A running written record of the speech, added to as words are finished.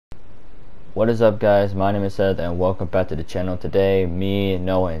What is up, guys? My name is Seth and welcome back to the channel. Today me,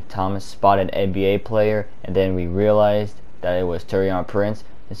 Noah, and Thomas spotted an NBA player, and then we realized that it was Taurean Prince,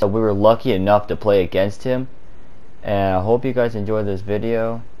 and so we were lucky enough to play against him. And I hope you guys enjoy this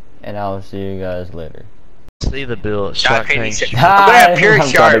video, and I'll see you guys later. See the build. Shark I'm I'm gonna have pure I'm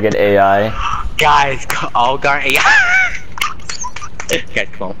shark. trying to get AI. Guys, all got AI. Guys,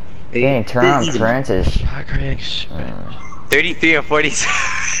 come on. Dang, Taurean Prince is 33 and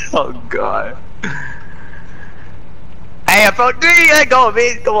 47. Oh god. Hey, I found 3. Let go,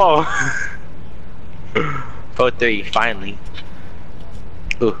 man. Come on. Found 3 finally.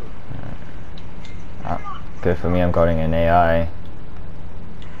 Ooh. good for me. I'm guarding an AI.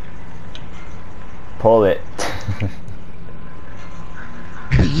 Pull it.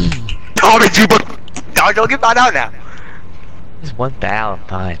 Tommy, don't get found out now. Just one foul,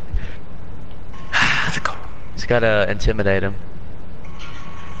 fine. Let's go. Just gotta intimidate him.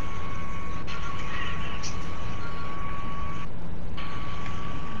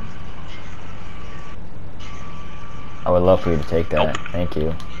 I would love for you to take that. Thank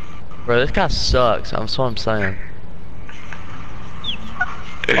you. Bro, this guy sucks. That's what I'm saying.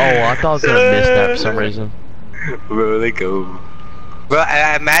 Oh, I thought I was gonna miss that for some reason. Bro, they go. Bro,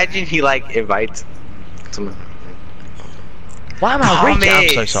 I imagine he like invites someone. Why am I reaching? I'm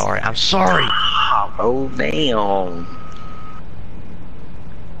so sorry. I'm sorry. Oh damn.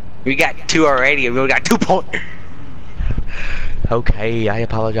 We got 2 already, and we only got 2 points. Okay, I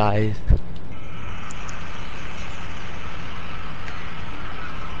apologize.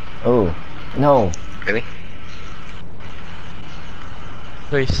 Oh, no. Really?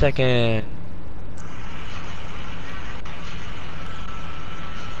 3 seconds.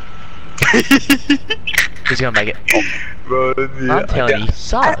 He's gonna make it. Oh. Bro, yeah. I'm telling you, he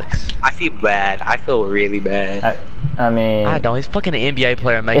sucks. I feel bad. I feel really bad. I mean, I don't. He's fucking an NBA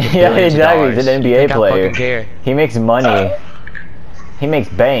player making yeah, billions exactly. of He's dollars. an You NBA think I player. fucking care? He makes money. He makes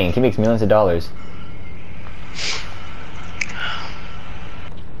bank. He makes millions of dollars.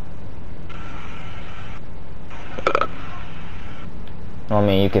 I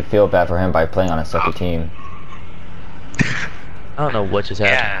mean, you could feel bad for him by playing on a sucky team. I don't know what just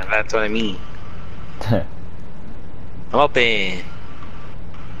happened. Yeah, that's what I mean. I'm open.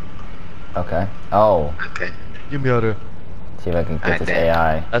 Okay. Oh. Okay. Give me other. See if I can get this Alright,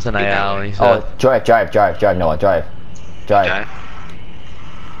 AI. That's an AI when he said. Oh, drive, Noah, drive. Okay.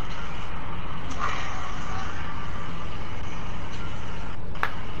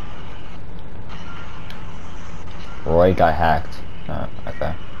 Roy got hacked.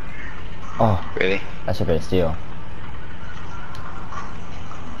 Okay. Oh, Really? that should be a steal.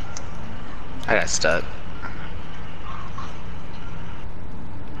 I got stuck.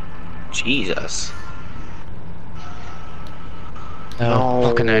 Jesus. Oh, No.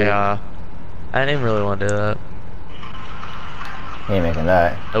 fucking AI. I didn't really want to do that. He ain't making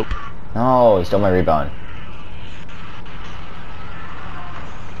that. Nope. No, he stole my rebound.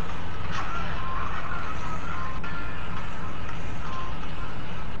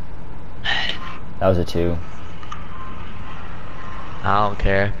 That was a 2. I don't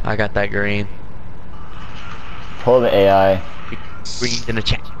care. I got that green. Pull the AI. Green in the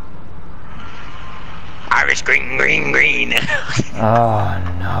chat. Irish green, green, green. Oh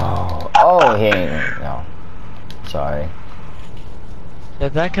no. Oh, he ain't. No. Sorry. Yeah,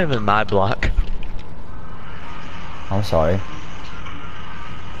 that could have been my block. I'm sorry.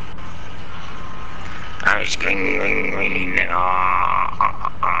 Irish green, green, green.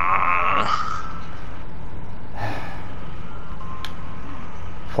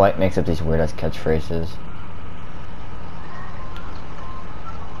 Flight makes up these weird ass catchphrases.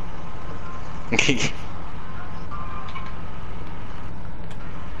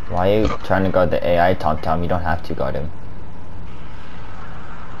 Why are you trying to guard the AI, Tom? You don't have to guard him.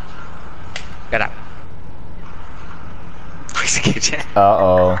 Get out.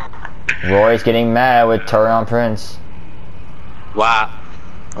 Uh-oh. Roy's getting mad with Taurean Prince. Wow.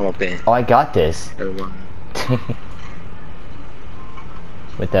 I'm open. Oh, I got this. Everyone.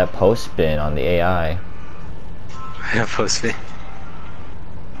 With that post spin on the AI. Post me.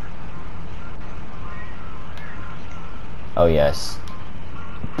 Oh, yes.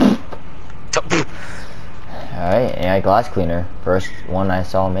 Alright, AI glass cleaner. First one I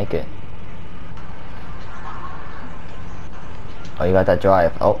saw make it. Oh, you got that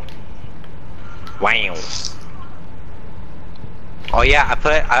drive. Oh. Wow. Oh yeah, I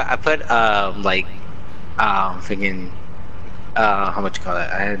put like freaking how much you call it?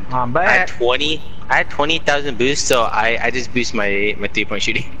 I had 20,000 boosts, so I just boost my 3-point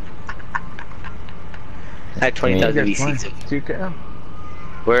shooting. I had 20,000 VCs. 2K.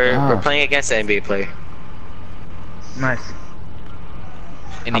 We're playing against an NBA player. Nice.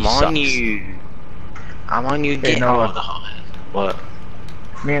 And I'm on you. I'm on you. Hey, Get no, what?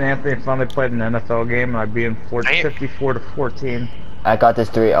 Me and Anthony finally played an NFL game, and I beat him 54 to 14. I got this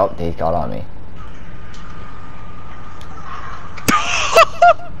 3. Oh, he got on me.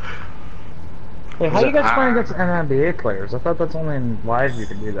 Hey, how you guys playing against NBA players? I thought that's only in live you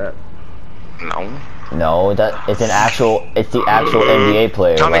could do that. No. No, it's the actual NBA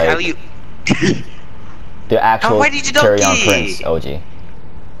player. Tommy, like, how you? the actual why did you Taurean Prince, OG.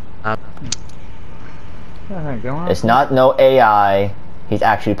 It's not no AI. He's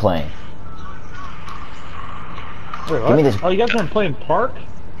actually playing. Wait, what? Give me this. Oh, you guys weren't playing Park?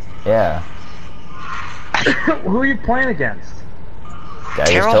 Yeah. Who are you playing against? I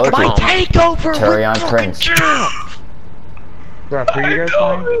just told you. takeover. Taurean Prince. Bro, who are you guys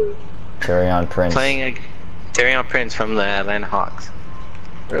playing? Taurean Prince. Playing Taurean Prince from the Atlanta Hawks.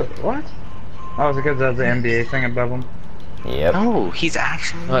 What? Oh, it's because there's the NBA thing above him. Yep. No, he's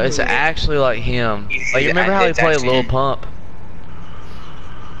actually. No, it's actually like him. Like, you remember how he played Lil Pump?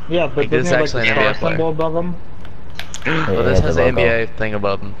 Yeah, but This is doesn't he have, actually like, an the NBA star symbol above him? Well, this has the NBA thing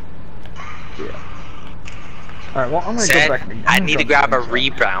above him. Yeah. Alright, well, I'm gonna Said, go back. I need to grab a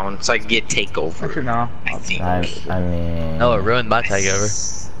rebound so I can get takeover. Actually, no. I think. I mean. No, it ruined my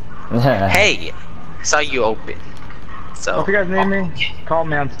takeover. Hey, I saw you open. So. If you guys need me, call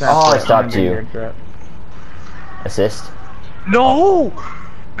me on Snapchat. Oh, I stopped you. Chat. Assist. No!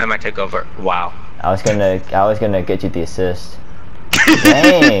 I might take over. Wow. I was gonna get you the assist.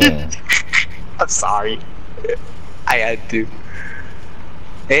 Dang. I'm sorry. I had to.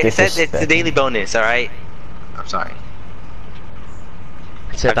 It says it's a daily bonus, alright? I'm sorry.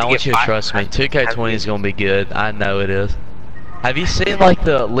 Seth, I want you to trust me. 2K20 is gonna be good. I know it is. Have you seen like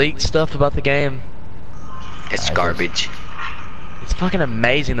the leaked stuff about the game? It's garbage. It's fucking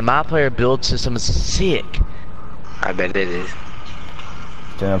amazing. The My Player build system is sick. I bet it is.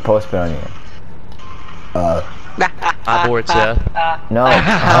 Doing a post on you. My board, Seth. No.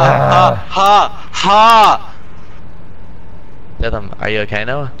 Seth, are you okay,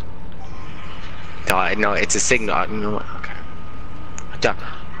 Noah? No, it's a signal. You know what? Okay.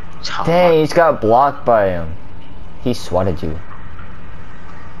 Dang, he's got blocked by him. He swatted you.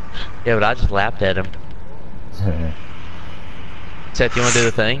 Yeah, but I just laughed at him. Seth, you wanna do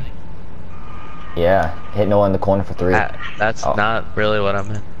the thing? Yeah, hit no in the corner for 3. That's not really what I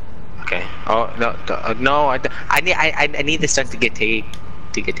meant. Okay. Oh no! I need this stuff to get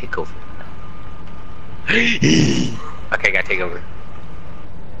takeover. Okay, I got takeover.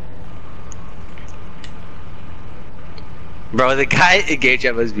 Bro, the guy engaged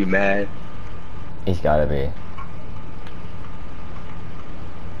I must be mad. He's gotta be.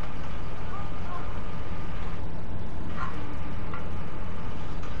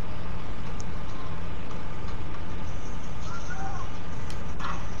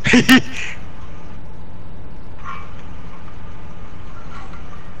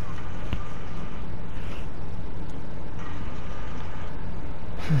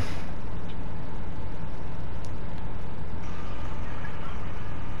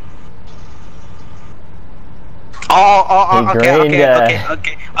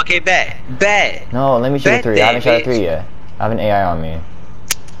 Okay, bet. No, let me shoot a 3. I haven't shot a 3 yet. I have an AI on me.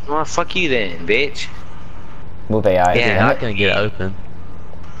 Well, fuck you then, bitch. Move AI. Yeah, I'm not gonna get it open.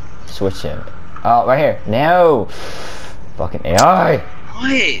 Switch him. Oh, right here. No. Fucking AI.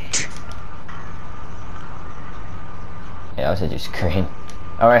 What? Yeah, I was at your screen.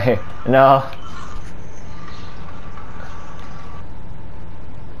 Oh, right here. No.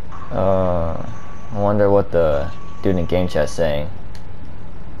 I wonder what the dude in game chat's saying.